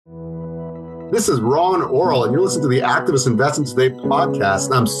This is Ron Oral, and you're listening to the Activist Investing Today podcast.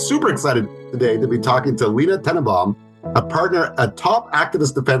 And I'm super excited today to be talking to Elina Tetelbaum, a partner at top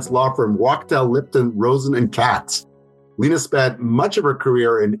activist defense law firm Wachtell Lipton Rosen Katz. Lina spent much of her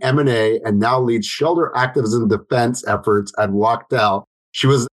career in M&A and now leads shoulder activism defense efforts at Wachtell. She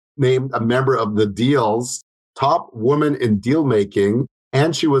was named a member of the Deal's Top Woman in Deal Making,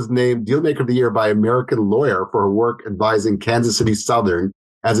 and she was named Dealmaker of the Year by American Lawyer for her work advising Kansas City Southern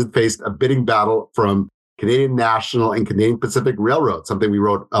as it faced a bidding battle from Canadian National and Canadian Pacific Railroad, something we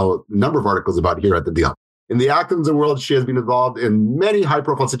wrote a number of articles about here at The Deal. In the activism world, she has been involved in many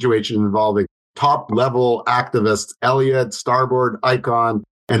high-profile situations involving top-level activists, Elliott, Starboard, Icon,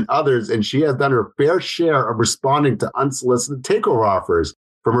 and others, and she has done her fair share of responding to unsolicited takeover offers,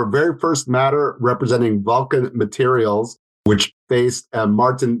 from her very first matter representing Vulcan Materials, which faced a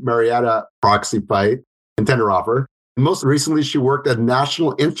Martin Marietta proxy fight and tender offer. Most recently, she worked at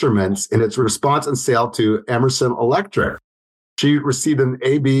National Instruments in its response and sale to Emerson Electric. She received an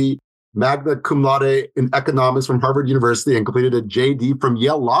AB magna cum laude in economics from Harvard University and completed a JD from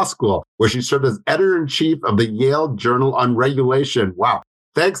Yale Law School, where she served as editor-in-chief of the Yale Journal on Regulation. Wow.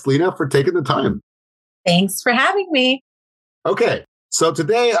 Thanks, Lina, for taking the time. Thanks for having me. Okay. So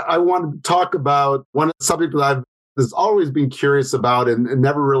today I want to talk about one subject that I've always been curious about and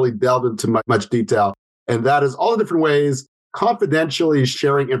never really delved into much detail. And that is all the different ways confidentially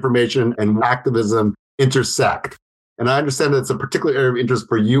sharing information and activism intersect. And I understand that it's a particular area of interest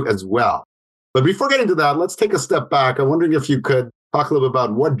for you as well. But before getting to that, let's take a step back. I'm wondering if you could talk a little bit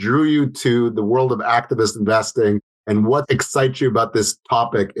about what drew you to the world of activist investing and what excites you about this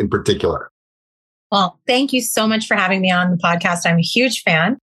topic in particular. Well, thank you so much for having me on the podcast. I'm a huge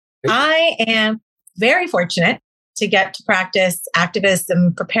fan. I am very fortunate to get to practice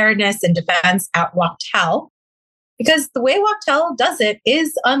activism, preparedness, and defense at Wachtell, because the way Wachtell does it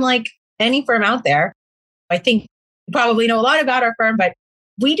is unlike any firm out there. I think you probably know a lot about our firm, but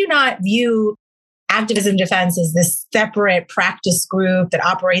we do not view activism defense as this separate practice group that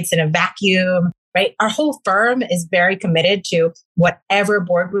operates in a vacuum, right? Our whole firm is very committed to whatever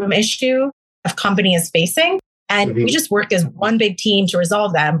boardroom issue a company is facing. And we just work as one big team to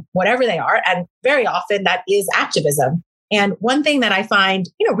resolve them, whatever they are. And very often that is activism. And one thing that I find,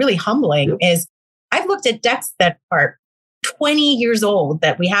 really humbling is I've looked at decks that are 20 years old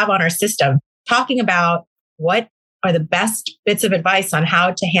that we have on our system talking about what are the best bits of advice on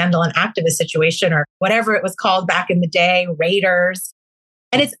how to handle an activist situation or whatever it was called back in the day, raiders.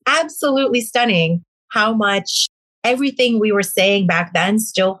 And it's absolutely stunning how much everything we were saying back then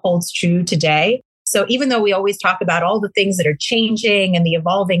still holds true today. So even though we always talk about all the things that are changing and the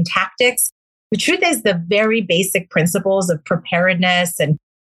evolving tactics, the truth is the very basic principles of preparedness and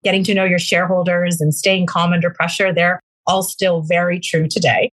getting to know your shareholders and staying calm under pressure, they're all still very true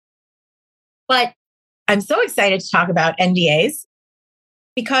today. But I'm so excited to talk about NDAs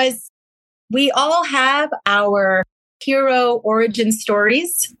because we all have our hero origin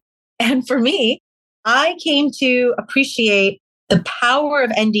stories. And for me, I came to appreciate the power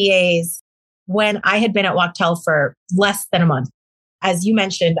of NDAs when I had been at Wachtell for less than a month. As you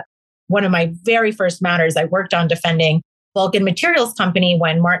mentioned, one of my very first matters, I worked on defending Vulcan Materials Company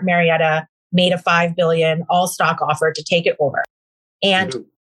when Martin Marietta made a $5 billion all-stock offer to take it over. And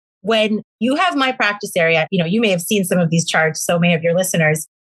when you have my practice area, you may have seen some of these charts, so many of your listeners.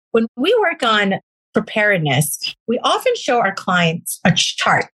 When we work on preparedness, we often show our clients a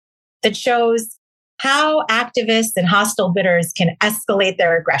chart that shows how activists and hostile bidders can escalate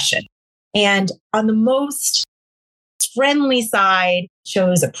their aggression. And on the most friendly side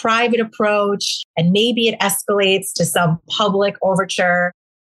shows a private approach, and maybe it escalates to some public overture.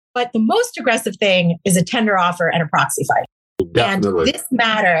 But the most aggressive thing is a tender offer and a proxy fight. Definitely. And this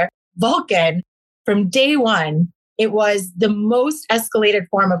matter, Vulcan, from day one, it was the most escalated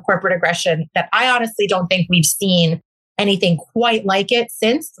form of corporate aggression that I honestly don't think we've seen anything quite like it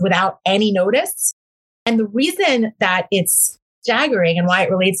since, without any notice. And the reason that it's staggering and why it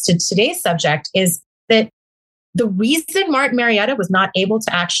relates to today's subject is that the reason Martin Marietta was not able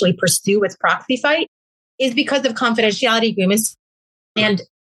to actually pursue its proxy fight is because of confidentiality agreements. And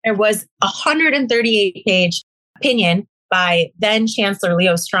there was a 138-page opinion by then Chancellor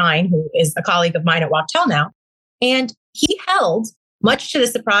Leo Strine, who is a colleague of mine at Wachtell now. And he held, much to the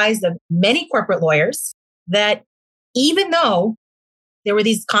surprise of many corporate lawyers, that even though there were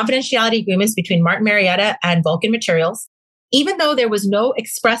these confidentiality agreements between Martin Marietta and Vulcan Materials, even though there was no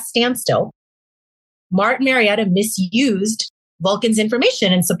express standstill, Martin Marietta misused Vulcan's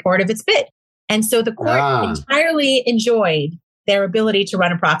information in support of its bid. And so the court entirely enjoyed their ability to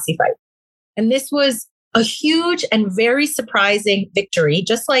run a proxy fight. And this was a huge and very surprising victory,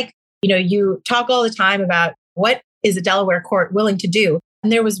 just like You talk all the time about what is a Delaware court willing to do.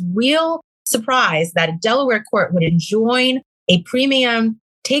 And there was real surprise that a Delaware court would enjoin a premium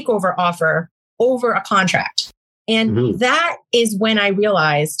takeover offer over a contract. And that is when I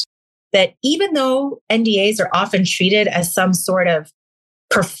realized that even though NDAs are often treated as some sort of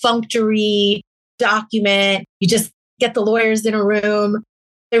perfunctory document, you just get the lawyers in a room,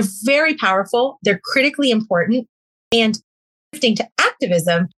 they're very powerful. They're critically important. And shifting to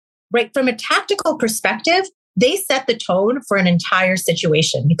activism, right, from a tactical perspective, they set the tone for an entire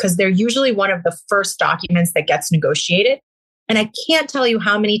situation because they're usually one of the first documents that gets negotiated. And I can't tell you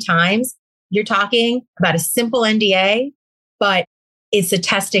how many times you're talking about a simple NDA, but it's a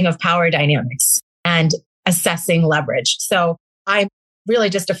testing of power dynamics and assessing leverage. So I'm really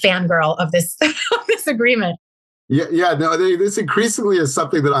just a fangirl of this, of this agreement. No, this increasingly is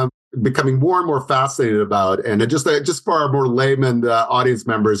something that I'm becoming more and more fascinated about. And just for our more layman audience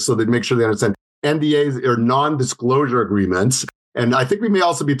members, so they make sure they understand, NDAs are non-disclosure agreements. And I think we may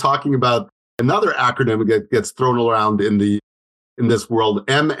also be talking about another acronym that gets thrown around in this world,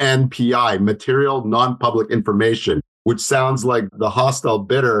 MNPI, Material Non-Public Information, which sounds like the hostile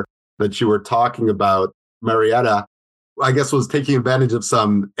bidder that you were talking about, Marietta, I guess was taking advantage of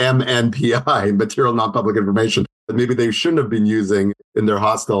some MNPI, Material Non-Public Information, that maybe they shouldn't have been using in their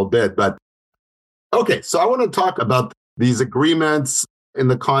hostile bid. But okay, so I want to talk about these agreements in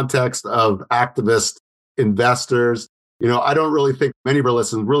the context of activist investors. I don't really think many of our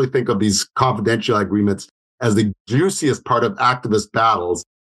listeners really think of these confidential agreements as the juiciest part of activist battles.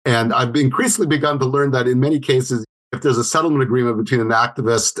 And I've increasingly begun to learn that in many cases, if there's a settlement agreement between an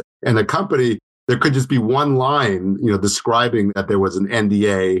activist and a company, there could just be one line, describing that there was an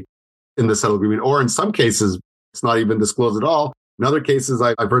NDA in the settlement agreement. Or in some cases, it's not even disclosed at all. In other cases,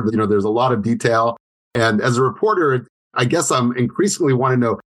 I've heard that, there's a lot of detail. And as a reporter, I guess I'm increasingly want to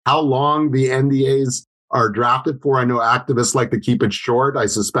know how long the NDAs are drafted for. I know activists like to keep it short. I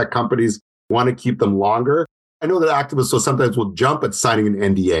suspect companies want to keep them longer. I know that activists sometimes will jump at signing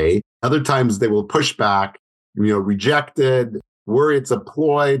an NDA. Other times they will push back, reject it, worry it's a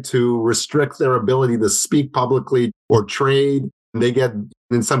ploy to restrict their ability to speak publicly or trade. And they get,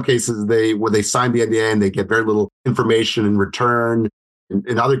 in some cases, where they sign the NDA and they get very little information in return.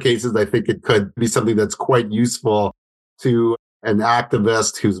 In other cases, I think it could be something that's quite useful to an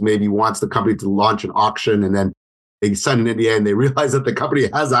activist who's maybe wants the company to launch an auction, and then they sign an NDA and they realize that the company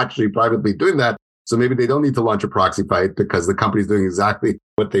has actually privately doing that. So maybe they don't need to launch a proxy fight because the company's doing exactly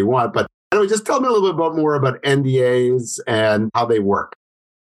what they want. But anyway, just tell me a little bit more about NDAs and how they work.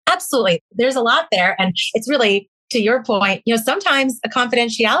 Absolutely. There's a lot there. And it's really, to your point, sometimes a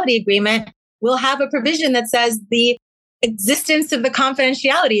confidentiality agreement will have a provision that says the existence of the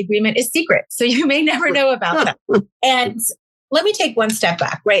confidentiality agreement is secret. So you may never know about that. And let me take one step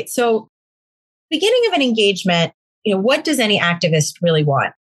back, right? So beginning of an engagement, what does any activist really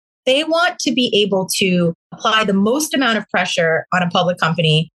want? They want to be able to apply the most amount of pressure on a public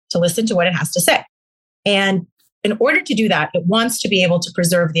company to listen to what it has to say. And in order to do that, it wants to be able to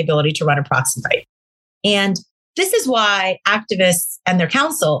preserve the ability to run a proxy fight. And this is why activists and their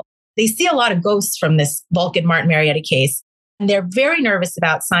counsel, they see a lot of ghosts from this Vulcan Martin Marietta case. And they're very nervous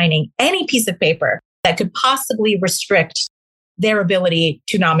about signing any piece of paper that could possibly restrict their ability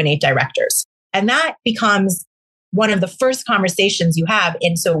to nominate directors. And that becomes one of the first conversations you have.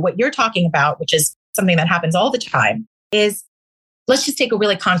 And so what you're talking about, which is something that happens all the time, is let's just take a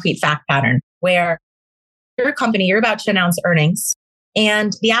really concrete fact pattern where you're a company, you're about to announce earnings,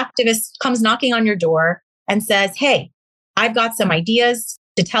 and the activist comes knocking on your door and says, hey, I've got some ideas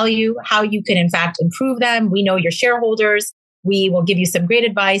to tell you how you can in fact improve them. We know your shareholders. We will give you some great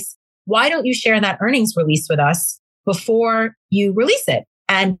advice. Why don't you share that earnings release with us before you release it?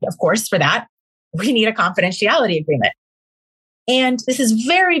 And of course, for that, we need a confidentiality agreement. And this is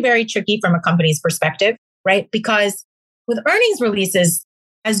very, very tricky from a company's perspective, right? Because with earnings releases,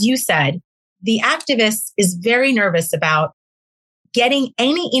 as you said, the activist is very nervous about getting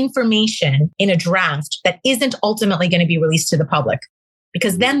any information in a draft that isn't ultimately going to be released to the public,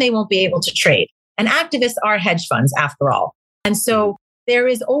 because then they won't be able to trade. And activists are hedge funds after all. And so there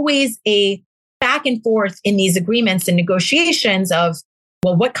is always a back and forth in these agreements and negotiations of,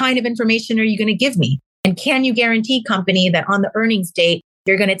 well, what kind of information are you going to give me? And can you guarantee, company, that on the earnings date,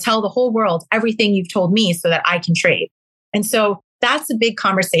 you're going to tell the whole world everything you've told me so that I can trade? And so that's a big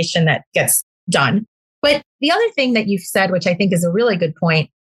conversation that gets done. But the other thing that you've said, which I think is a really good point,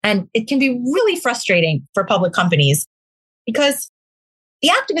 and it can be really frustrating for public companies, because the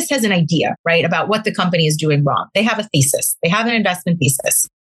activist has an idea, right, about what the company is doing wrong. They have a thesis. They have an investment thesis.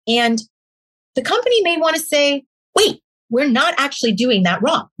 And the company may want to say, wait, we're not actually doing that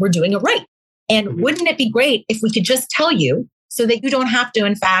wrong. We're doing it right. And wouldn't it be great if we could just tell you so that you don't have to,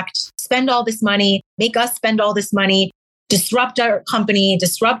 in fact, spend all this money, make us spend all this money, disrupt our company,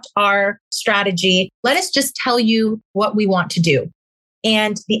 disrupt our strategy. Let us just tell you what we want to do.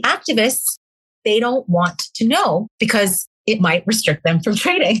 And the activists, they don't want to know because it might restrict them from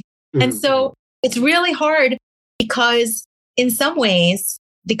trading. Mm-hmm. And so it's really hard because in some ways,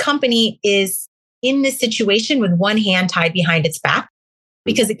 the company is in this situation with one hand tied behind its back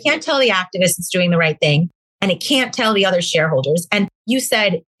because it can't tell the activists it's doing the right thing and it can't tell the other shareholders. And you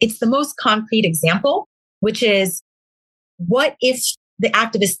said it's the most concrete example, which is what if the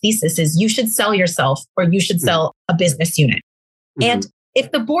activist thesis is you should sell yourself or you should sell a business unit? Mm-hmm. And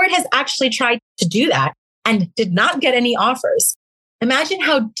if the board has actually tried to do that and did not get any offers, imagine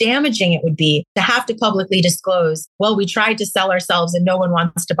how damaging it would be to have to publicly disclose, well, we tried to sell ourselves and no one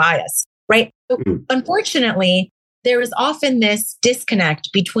wants to buy us, right? Mm-hmm. Unfortunately, there is often this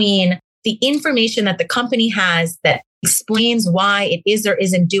disconnect between the information that the company has that explains why it is or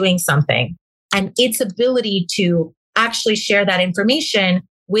isn't doing something and its ability to actually share that information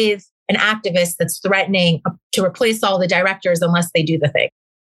with an activist that's threatening to replace all the directors unless they do the thing.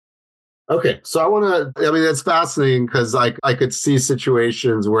 Okay. So it's fascinating because I could see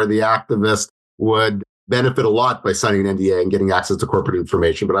situations where the activist would benefit a lot by signing an NDA and getting access to corporate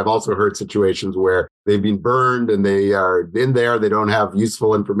information. But I've also heard situations where they've been burned and they are in there. They don't have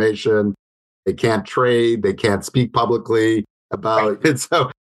useful information. They can't trade. They can't speak publicly about it. So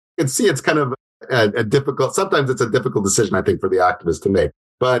you can see it's kind of sometimes it's a difficult decision, I think, for the activist to make.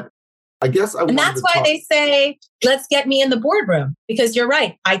 But I guess and that's why they say, let's get me in the boardroom, because you're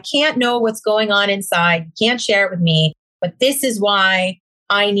right. I can't know what's going on inside. You can't share it with me. But this is why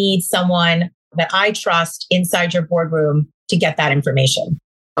I need someone that I trust inside your boardroom to get that information.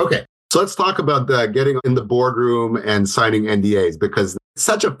 Okay. So let's talk about getting in the boardroom and signing NDAs, because it's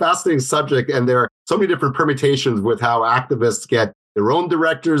such a fascinating subject. And there are so many different permutations with how activists get their own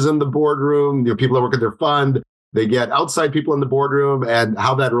directors in the boardroom, people that work at their fund. They get outside people in the boardroom and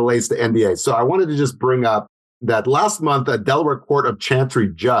how that relates to NDAs. So I wanted to just bring up that last month, a Delaware Court of Chancery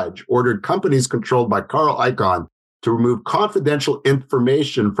judge ordered companies controlled by Carl Icahn to remove confidential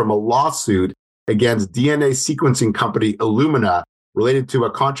information from a lawsuit against DNA sequencing company Illumina related to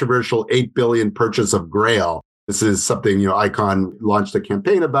a controversial $8 billion purchase of Grail. This is something, Icahn launched a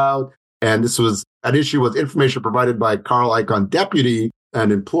campaign about. And this was at issue with information provided by Carl Icahn deputy,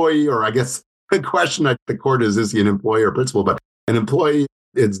 an employee, or I guess the question at the court is he an employee or principal? But an employee,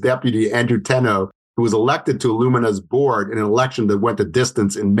 its deputy, Andrew Tenno, who was elected to Illumina's board in an election that went the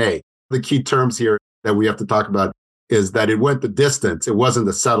distance in May. The key terms here that we have to talk about is that it went the distance. It wasn't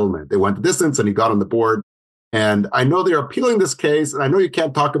a settlement. It went the distance and he got on the board. And I know they're appealing this case. And I know you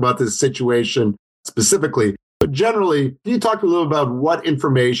can't talk about this situation specifically, but generally, can you talk a little about what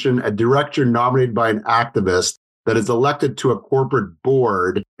information a director nominated by an activist that is elected to a corporate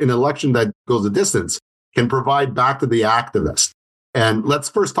board in an election that goes the distance can provide back to the activist? And let's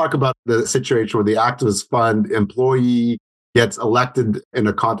first talk about the situation where the activist fund employee gets elected in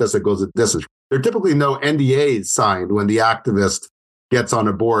a contest that goes the distance. There are typically no NDAs signed when the activist gets on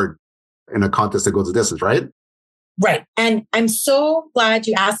a board in a contest that goes the distance, right? Right. And I'm so glad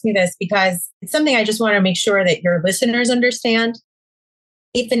you asked me this because it's something I just want to make sure that your listeners understand.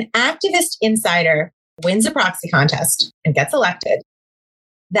 If an activist insider wins a proxy contest and gets elected,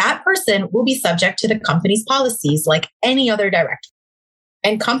 that person will be subject to the company's policies like any other director.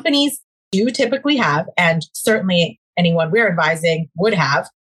 And companies do typically have, and certainly anyone we're advising would have,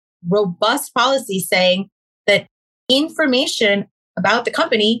 robust policies saying that information about the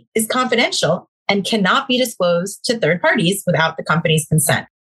company is confidential and cannot be disclosed to third parties without the company's consent,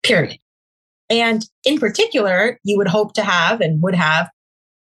 period. And in particular, you would hope to have and would have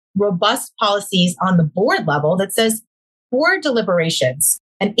robust policies on the board level that says board deliberations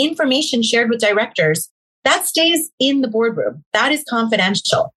and information shared with directors, that stays in the boardroom. That is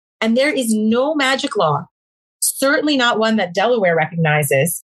confidential. And there is no magic law, certainly not one that Delaware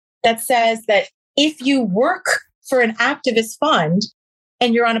recognizes, that says that if you work for an activist fund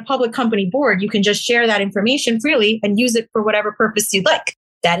and you're on a public company board, you can just share that information freely and use it for whatever purpose you'd like.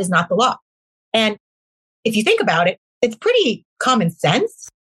 That is not the law. And if you think about it, it's pretty common sense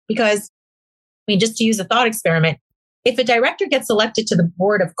because, just to use a thought experiment, if a director gets elected to the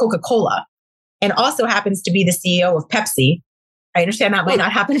board of Coca-Cola and also happens to be the CEO of Pepsi, I understand that might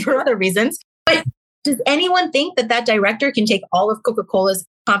not happen for other reasons, but does anyone think that that director can take all of Coca-Cola's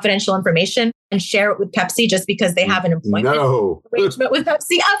confidential information and share it with Pepsi just because they have an employment arrangement with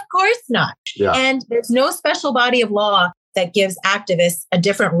Pepsi? Of course not. Yeah. And there's no special body of law that gives activists a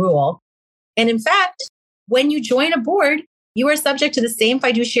different rule. And in fact, when you join a board, you are subject to the same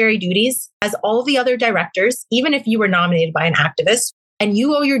fiduciary duties as all the other directors, even if you were nominated by an activist, and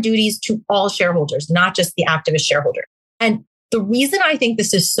you owe your duties to all shareholders, not just the activist shareholder. And the reason I think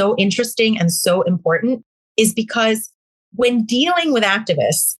this is so interesting and so important is because when dealing with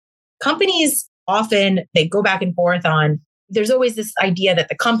activists, companies often, they go back and forth on, there's always this idea that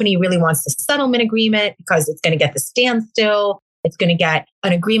the company really wants the settlement agreement because it's going to get the standstill. It's going to get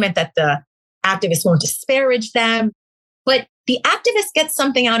an agreement that the activists won't disparage them. But the activist gets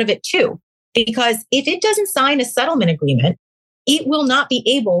something out of it too, because if it doesn't sign a settlement agreement, it will not be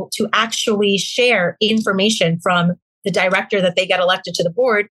able to actually share information from the director that they get elected to the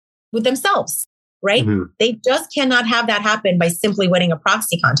board with themselves, right? Mm-hmm. They just cannot have that happen by simply winning a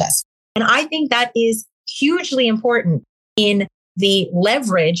proxy contest. And I think that is hugely important in the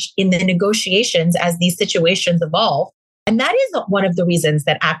leverage in the negotiations as these situations evolve. And that is one of the reasons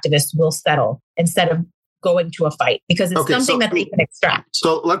that activists will settle instead of going to a fight, because it's something that they can extract.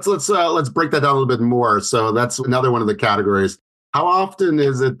 So let's break that down a little bit more. So that's another one of the categories. How often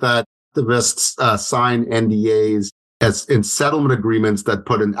is it that activists sign NDAs as in settlement agreements that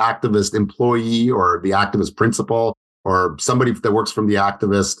put an activist employee or the activist principal or somebody that works from the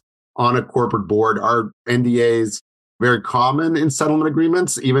activist on a corporate board? Are NDAs very common in settlement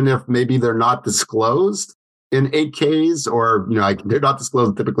agreements, even if maybe they're not disclosed in 8Ks or, they're not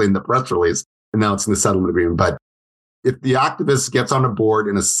disclosed typically in the press release, and now it's in the settlement agreement. But if the activist gets on a board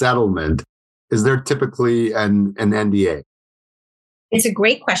in a settlement, is there typically an NDA? It's a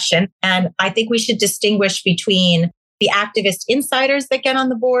great question. And I think we should distinguish between the activist insiders that get on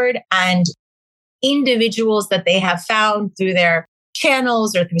the board and individuals that they have found through their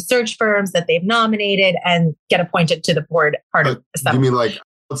channels or through search firms that they've nominated and get appointed to the board part of the settlement. You mean like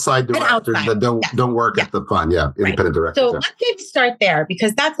outside directors that don't work at the fund? Yeah, independent directors. So let's maybe start there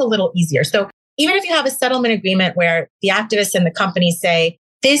because that's a little easier. So even if you have a settlement agreement where the activists and the company say,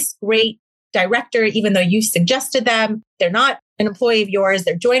 this great director, even though you suggested them, they're not an employee of yours,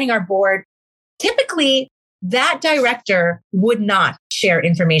 they're joining our board. Typically, that director would not share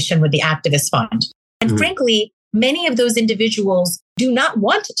information with the activist fund. And frankly, many of those individuals do not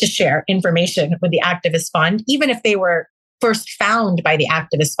want to share information with the activist fund, even if they were first found by the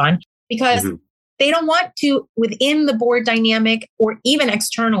activist fund, because they don't want to, within the board dynamic or even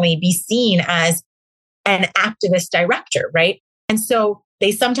externally, be seen as an activist director, right? And so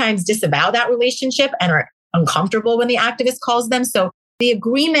they sometimes disavow that relationship and are uncomfortable when the activist calls them. So the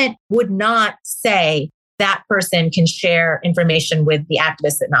agreement would not say that person can share information with the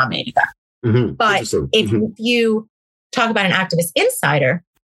activist that nominated them. But if you talk about an activist insider,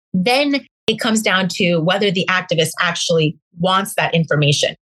 then it comes down to whether the activist actually wants that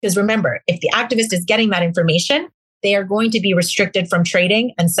information. Because remember, if the activist is getting that information, they are going to be restricted from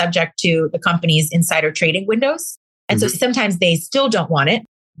trading and subject to the company's insider trading windows. And so sometimes they still don't want it.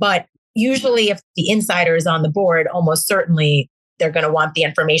 But usually if the insider is on the board, almost certainly they're going to want the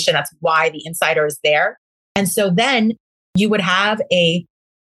information. That's why the insider is there. And so then you would have a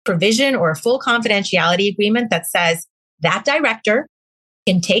provision or a full confidentiality agreement that says that director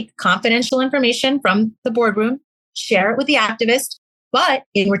can take confidential information from the boardroom, share it with the activist, but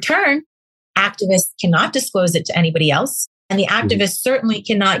in return, activists cannot disclose it to anybody else. And the activist certainly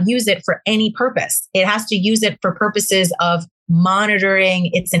cannot use it for any purpose. It has to use it for purposes of monitoring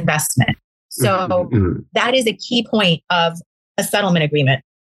its investment. So that is a key point of a settlement agreement.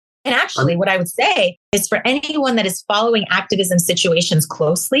 And actually, what I would say is for anyone that is following activism situations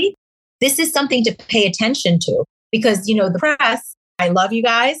closely, this is something to pay attention to because, the press, I love you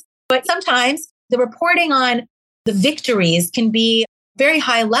guys, but sometimes the reporting on the victories can be very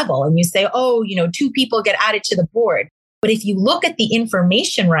high level. And you say, 2 people get added to the board. But if you look at the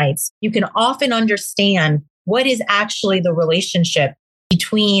information rights, you can often understand what is actually the relationship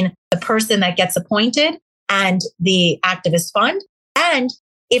between the person that gets appointed and the activist fund. And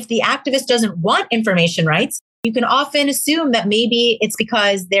if the activist doesn't want information rights, you can often assume that maybe it's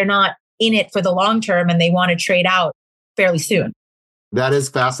because they're not in it for the long term and they want to trade out fairly soon. That is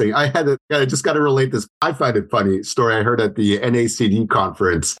fascinating. I just got to relate this. I find it funny story I heard at the NACD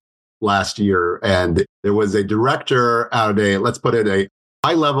conference last year. And there was a director at a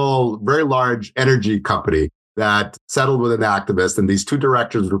high level, very large energy company that settled with an activist. And these 2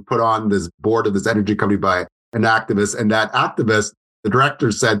 directors were put on this board of this energy company by an activist. And that activist, the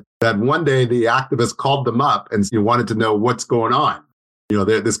director said that one day the activist called them up and wanted to know what's going on.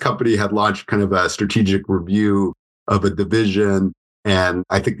 This company had launched kind of a strategic review of a division. And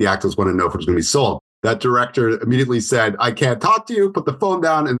I think the activists want to know if it's going to be sold. That director immediately said, I can't talk to you, put the phone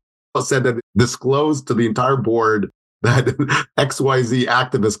down, and said that disclosed to the entire board that XYZ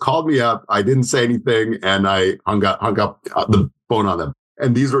activist called me up. I didn't say anything, and I hung up the phone on them.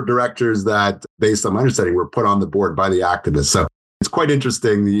 And these were directors that, based on my understanding, were put on the board by the activists. So it's quite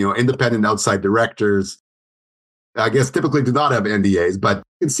interesting. Independent outside directors, I guess, typically do not have NDAs, but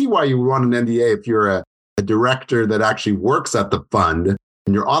you can see why you want an NDA if you're a director that actually works at the fund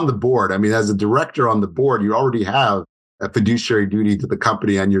and you're on the board. I mean, as a director on the board, you already have a fiduciary duty to the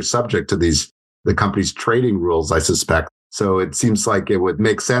company, and you're subject to the company's trading rules, I suspect. So it seems like it would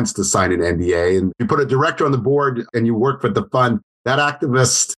make sense to sign an NDA. And you put a director on the board and you work with the fund, that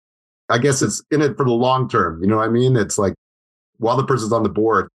activist, I guess it's in it for the long term. You know what I mean? It's like, while the person's on the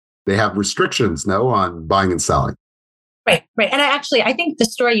board, they have restrictions, on buying and selling. Right. And I think the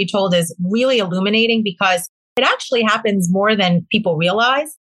story you told is really illuminating because it actually happens more than people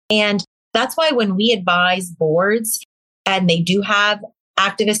realize. And that's why when we advise boards and they do have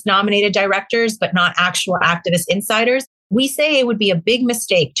activist nominated directors, but not actual activist insiders, we say it would be a big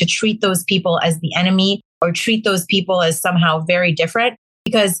mistake to treat those people as the enemy or treat those people as somehow very different,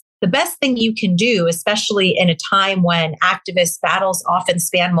 because the best thing you can do, especially in a time when activist battles often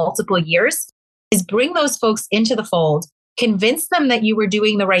span multiple years, is bring those folks into the fold, convince them that you were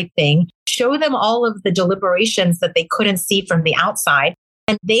doing the right thing, show them all of the deliberations that they couldn't see from the outside,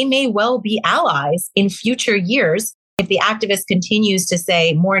 and they may well be allies in future years. If the activist continues to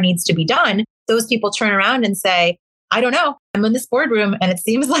say more needs to be done, those people turn around and say, I don't know, I'm in this boardroom and it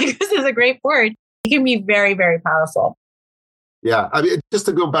seems like this is a great board. It can be very, very powerful. Yeah. I mean, just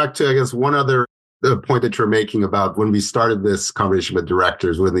to go back to, I guess, one other point that you're making about when we started this conversation with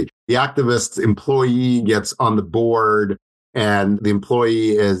directors, when the activist employee gets on the board and the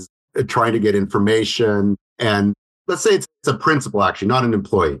employee is trying to get information. And let's say it's a principal, actually, not an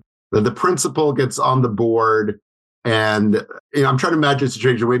employee. The principal gets on the board. And I'm trying to imagine a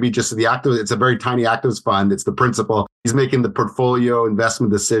situation where maybe just the activist, it's a very tiny activist fund. It's the principal. He's making the portfolio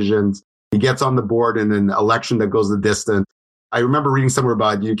investment decisions. He gets on the board in an election that goes the distance. I remember reading somewhere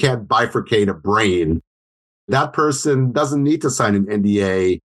about you can't bifurcate a brain. That person doesn't need to sign an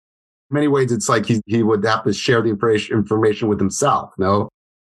NDA. In many ways, it's like he would have to share the information with himself,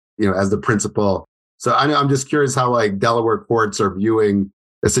 as the principal. So I'm just curious how Delaware courts are viewing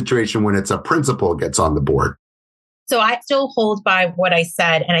a situation when it's a principal gets on the board. So I still hold by what I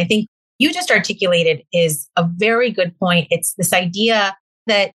said. And I think you just articulated is a very good point. It's this idea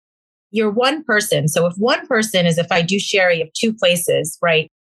that you're one person. So if one person is a fiduciary of two places, right?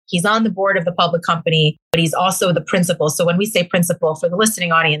 He's on the board of the public company, but he's also the principal. So when we say principal for the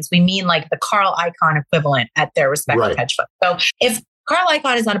listening audience, we mean like the Carl Icahn equivalent at their respective hedge fund. So if Carl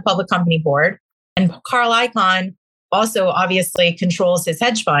Icahn is on a public company board and Carl Icahn also obviously controls his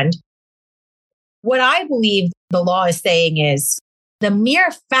hedge fund, what I believe the law is saying is the mere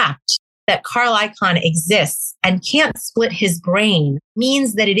fact that Carl Icahn exists and can't split his brain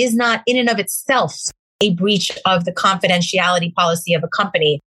means that it is not in and of itself a breach of the confidentiality policy of a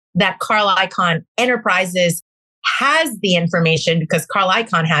company, that Carl Icahn Enterprises has the information because Carl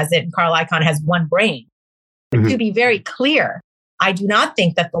Icahn has it and Carl Icahn has one brain. Mm-hmm. To be very clear, I do not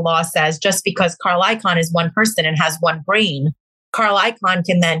think that the law says just because Carl Icahn is one person and has one brain, Carl Icahn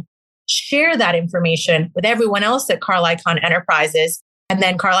can then share that information with everyone else at Carl Icahn Enterprises, and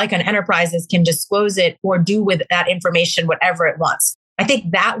then Carl Icahn Enterprises can disclose it or do with that information whatever it wants. I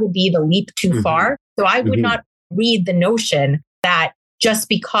think that would be the leap too far. So I would not read the notion that just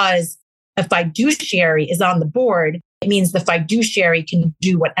because a fiduciary is on the board, it means the fiduciary can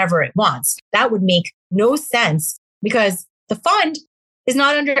do whatever it wants. That would make no sense because the fund is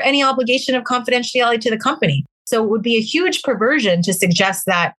not under any obligation of confidentiality to the company. So it would be a huge perversion to suggest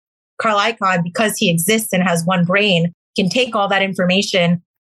that Carl Icahn, because he exists and has one brain, can take all that information,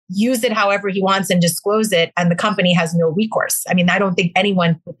 use it however he wants and disclose it, and the company has no recourse. I mean, I don't think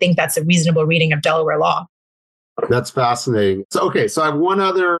anyone would think that's a reasonable reading of Delaware law. That's fascinating. So I have one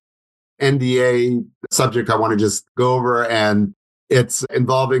other NDA subject I want to just go over, and it's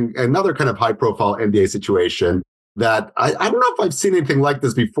involving another kind of high-profile NDA situation that I don't know if I've seen anything like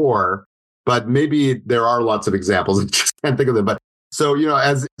this before, but maybe there are lots of examples. I just can't think of them. But so,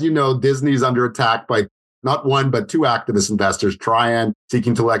 as you know, Disney's under attack by not one, but two activist investors, Trian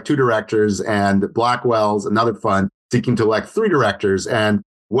seeking to elect two directors and Blackwell's another fund seeking to elect three directors. And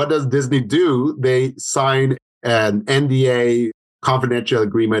what does Disney do? They sign an NDA confidential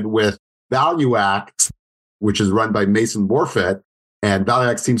agreement with Value Act, which is run by Mason Morfitt. And Value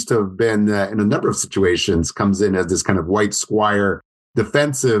Act seems to have been, in a number of situations, comes in as this kind of white squire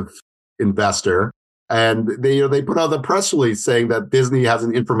defensive investor. And they put out a press release saying that Disney has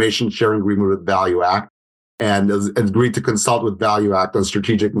an information sharing agreement with Value Act and has agreed to consult with Value Act on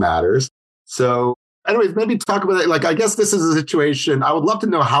strategic matters. So anyways, maybe talk about it. Like, I guess this is a situation. I would love to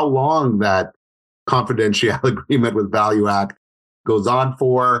know how long that confidentiality agreement with Value Act goes on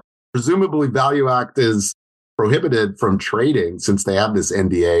for. Presumably, Value Act is prohibited from trading since they have this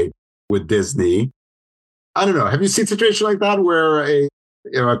NDA with Disney. I don't know. Have you seen a situation like that where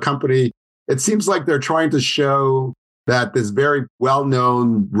a company, it seems like they're trying to show that this very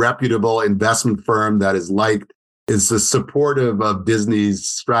well-known, reputable investment firm that is liked is supportive of Disney's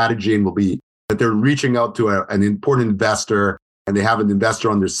strategy and that they're reaching out to an important investor and they have an investor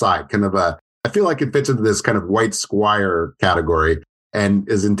on their side. I feel like it fits into this kind of white squire category and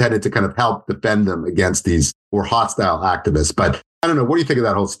is intended to kind of help defend them against these more hostile activists. But I don't know. What do you think of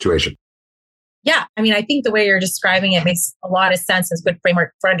that whole situation? Yeah. I mean, I think the way you're describing it makes a lot of sense and is a good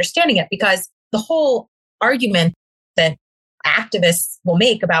framework for understanding it, because the whole argument that activists will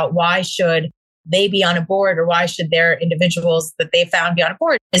make about why should they be on a board or why should their individuals that they found be on a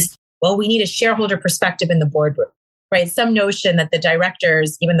board is, well, we need a shareholder perspective in the boardroom, right? Some notion that the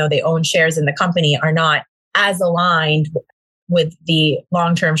directors, even though they own shares in the company, are not as aligned with the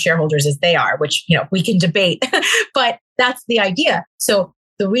long-term shareholders as they are, which, we can debate, but that's the idea. So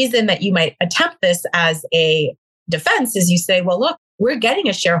the reason that you might attempt this as a defense is you say, well, look, we're getting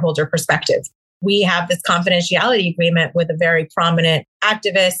a shareholder perspective. We have this confidentiality agreement with a very prominent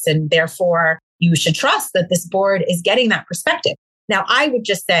activist, and therefore you should trust that this board is getting that perspective. Now, I would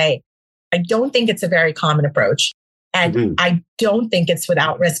just say, I don't think it's a very common approach, and I don't think it's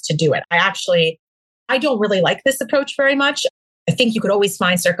without risk to do it. I don't really like this approach very much. I think you could always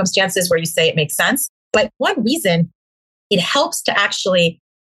find circumstances where you say it makes sense. But one reason it helps to actually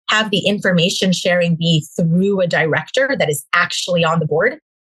have the information sharing be through a director that is actually on the board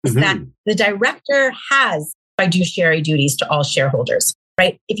is that the director has fiduciary duties to all shareholders,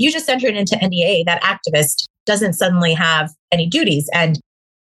 right? If you just enter it into NDA, that activist doesn't suddenly have any duties and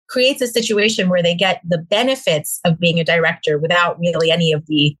creates a situation where they get the benefits of being a director without really any of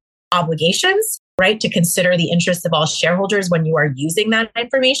the obligations, right? To consider the interests of all shareholders when you are using that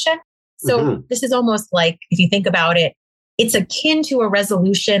information. So this is almost like, if you think about it, it's akin to a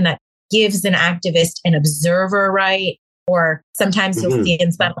resolution that gives an activist an observer right, or sometimes you'll see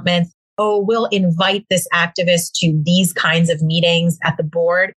in settlements, we'll invite this activist to these kinds of meetings at the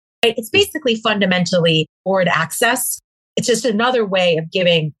board. Right? It's basically fundamentally board access. It's just another way of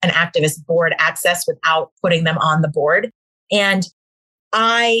giving an activist board access without putting them on the board. And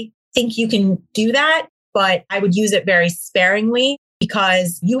I think you can do that, but I would use it very sparingly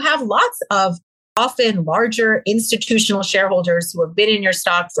because you have lots of often larger institutional shareholders who have been in your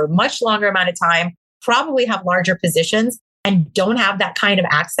stock for a much longer amount of time, probably have larger positions and don't have that kind of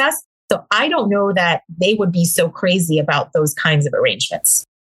access. So I don't know that they would be so crazy about those kinds of arrangements.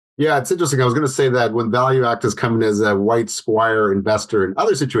 Yeah, it's interesting. I was going to say that when Value Act has come in as a white squire investor in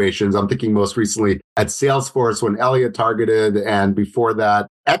other situations, I'm thinking most recently at Salesforce when Elliott targeted, and before that,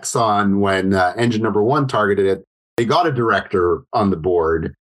 Exxon when Engine Number One targeted it, they got a director on the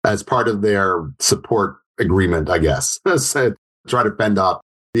board as part of their support agreement, I guess, to try to fend off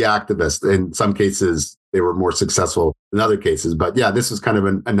the activists. In some cases, they were more successful than other cases. But yeah, this is kind of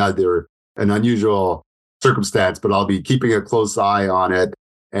an unusual circumstance, but I'll be keeping a close eye on it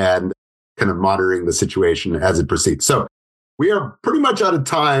and kind of monitoring the situation as it proceeds. So we are pretty much out of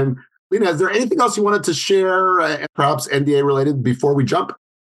time. Lina, is there anything else you wanted to share, perhaps NDA related, before we jump?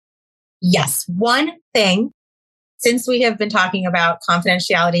 Yes. One thing, since we have been talking about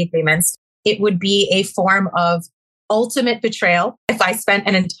confidentiality agreements, it would be a form of ultimate betrayal if I spent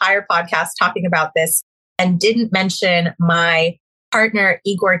an entire podcast talking about this and didn't mention my partner,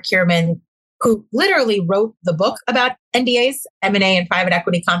 Igor Kierman, who literally wrote the book about NDAs, M&A and private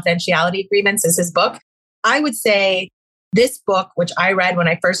equity confidentiality agreements is his book. I would say this book, which I read when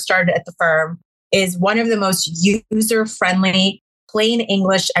I first started at the firm, is one of the most user-friendly, plain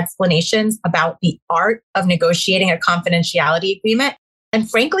English explanations about the art of negotiating a confidentiality agreement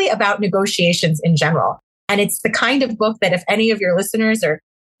and frankly about negotiations in general. And it's the kind of book that if any of your listeners are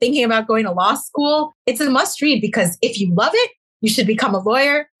thinking about going to law school, it's a must read because if you love it, you should become a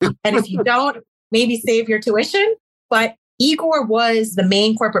lawyer. And if you don't, maybe save your tuition. But Igor was the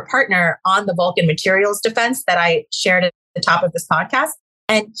main corporate partner on the Vulcan Materials defense that I shared at the top of this podcast.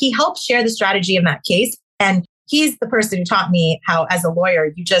 And he helped share the strategy in that case. And he's the person who taught me how, as a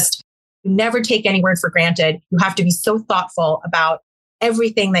lawyer, you never take any word for granted. You have to be so thoughtful about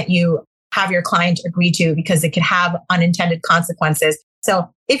everything that you have your client agree to because it could have unintended consequences.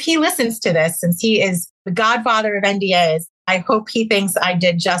 So if he listens to this, since he is the godfather of NDAs, I hope he thinks I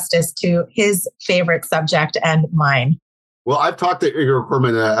did justice to his favorite subject and mine. Well, I've talked to Igor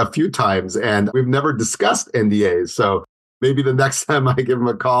Kierman a few times and we've never discussed NDAs. So maybe the next time I give him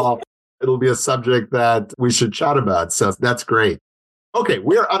a call, it'll be a subject that we should chat about. So that's great. Okay,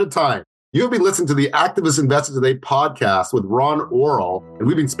 we are out of time. You have been listening to the Activist Investor Today podcast with Ron Orrell, and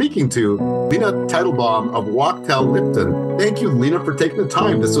we've been speaking to Elina Tetelbaum of Wachtell Lipton. Thank you, Lina, for taking the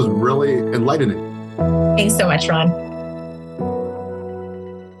time. This was really enlightening. Thanks so much, Ron.